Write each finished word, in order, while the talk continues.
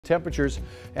Temperatures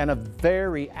and a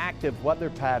very active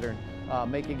weather pattern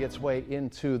making its way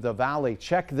into the valley.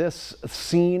 Check this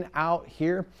scene out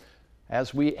here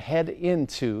as we head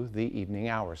into the evening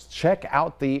hours. Check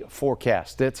out the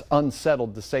forecast. It's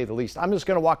unsettled to say the least. I'm just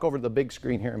going to walk over to the big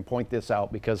screen here and point this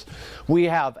out because we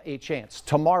have a chance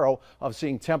tomorrow of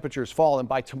seeing temperatures fall, and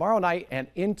by tomorrow night and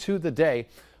into the day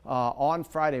on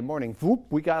Friday morning, whoop,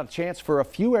 we got a chance for a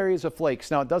few areas of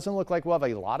flakes. Now, it doesn't look like we'll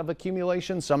have a lot of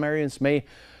accumulation. Some areas may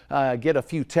get a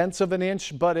few tenths of an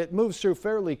inch, but it moves through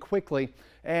fairly quickly,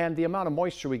 and the amount of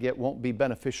moisture we get won't be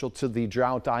beneficial to the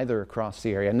drought either across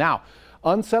the area. Now,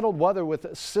 unsettled weather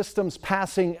with systems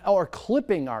passing or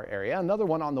clipping our area. Another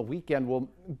one on the weekend will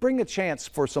bring a chance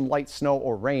for some light snow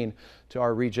or rain to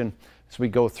our region as we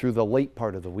go through the late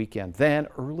part of the weekend. Then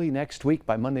early next week,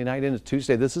 by Monday night into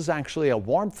Tuesday, this is actually a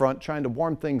warm front trying to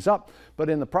warm things up, but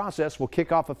in the process we'll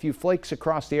kick off a few flakes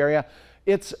across the area.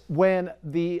 It's when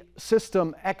the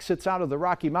system exits out of the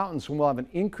Rocky Mountains when we'll have an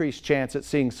increased chance at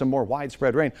seeing some more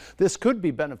widespread rain. This could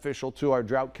be beneficial to our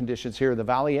drought conditions here in the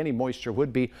valley. Any moisture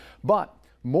would be, but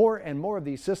more and more of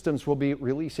these systems will be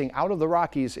releasing out of the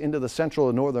Rockies into the central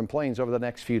and northern plains over the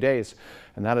next few days,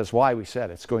 and that is why we said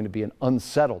it's going to be an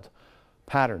unsettled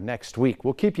pattern next week.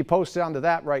 We'll keep you posted on to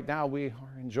that. Right now we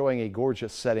are enjoying a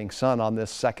gorgeous setting sun on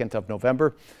this 2nd of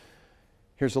November.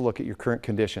 Here's a look at your current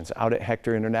conditions. Out at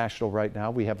Hector International right now,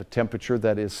 we have a temperature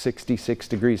that is 66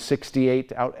 degrees,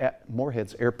 68 out at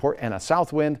Moorhead's Airport, and a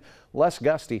south wind, less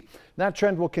gusty. That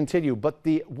trend will continue, but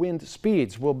the wind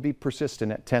speeds will be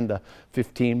persistent at 10 to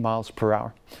 15 miles per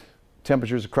hour.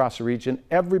 Temperatures across the region,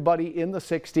 everybody in the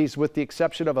 60s with the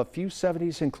exception of a few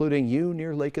 70s, including you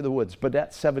near Lake of the Woods.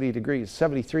 Baudette 70 degrees,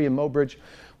 73 in Mobridge,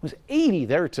 was 80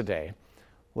 there today.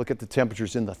 Look at the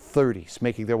temperatures in the 30s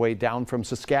making their way down from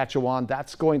Saskatchewan.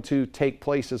 That's going to take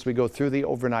place as we go through the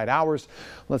overnight hours.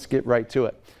 Let's get right to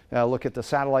it. Now look at the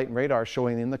satellite and radar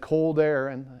showing in the cold air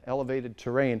and elevated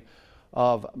terrain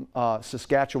of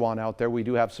Saskatchewan out there. We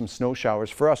do have some snow showers.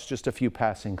 For us, just a few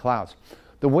passing clouds.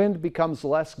 The wind becomes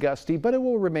less gusty, but it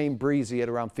will remain breezy at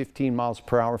around 15 miles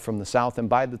per hour from the south. And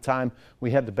by the time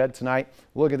we head to bed tonight,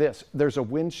 look at this. There's a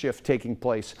wind shift taking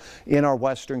place in our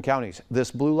western counties. This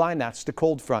blue line, that's the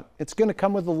cold front. It's going to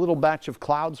come with a little batch of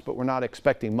clouds, but we're not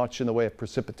expecting much in the way of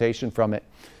precipitation from it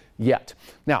yet.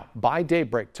 Now, by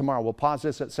daybreak tomorrow, we'll pause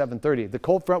this at 7:30. The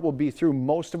cold front will be through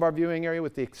most of our viewing area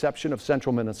with the exception of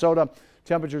central Minnesota.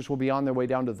 Temperatures will be on their way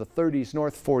down to the 30s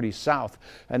north, 40s south,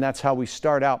 and that's how we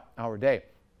start out our day.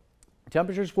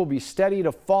 Temperatures will be steady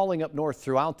to falling up north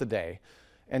throughout the day,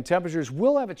 and temperatures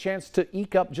will have a chance to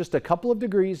eke up just a couple of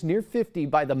degrees near 50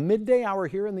 by the midday hour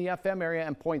here in the FM area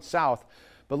and points south.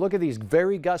 But look at these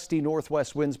very gusty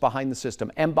northwest winds behind the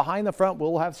system, and behind the front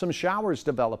we'll have some showers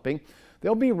developing.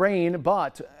 There'll be rain,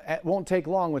 but it won't take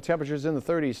long with temperatures in the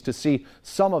 30s to see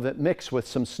some of it mix with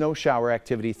some snow shower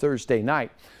activity Thursday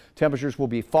night. Temperatures will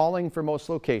be falling for most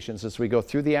locations as we go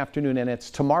through the afternoon, and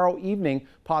it's tomorrow evening,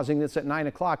 pausing this at 9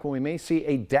 o'clock, when we may see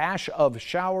a dash of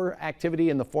shower activity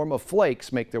in the form of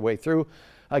flakes make their way through.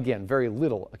 Again, very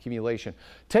little accumulation.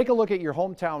 Take a look at your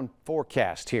hometown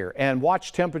forecast here and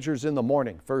watch temperatures in the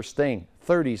morning. First thing,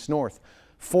 30s north,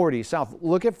 40s south.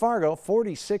 Look at Fargo,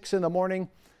 46 in the morning,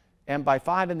 and by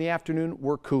 5 in the afternoon,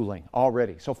 we're cooling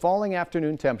already. So falling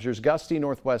afternoon temperatures, gusty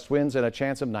northwest winds, and a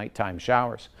chance of nighttime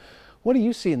showers. What do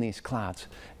you see in these clouds?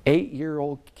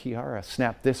 8-year-old Kiara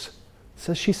snapped this.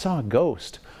 Says she saw a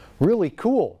ghost. Really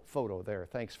cool photo there.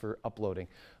 Thanks for uploading.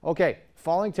 Okay,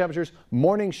 falling temperatures.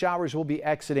 Morning showers will be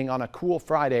exiting on a cool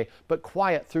Friday, but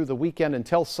quiet through the weekend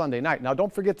until Sunday night. Now,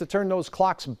 don't forget to turn those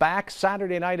clocks back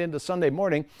Saturday night into Sunday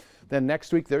morning. Then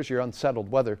next week, there's your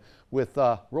unsettled weather with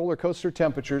roller coaster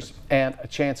temperatures and a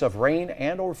chance of rain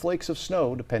and or flakes of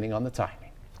snow, depending on the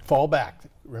timing. Fall back.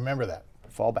 Remember that.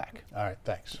 Fall back. All right,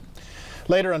 thanks.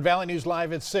 Later on Valley News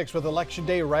Live at 6, with Election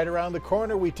Day right around the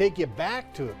corner, we take you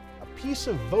back to a piece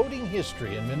of voting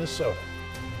history in Minnesota.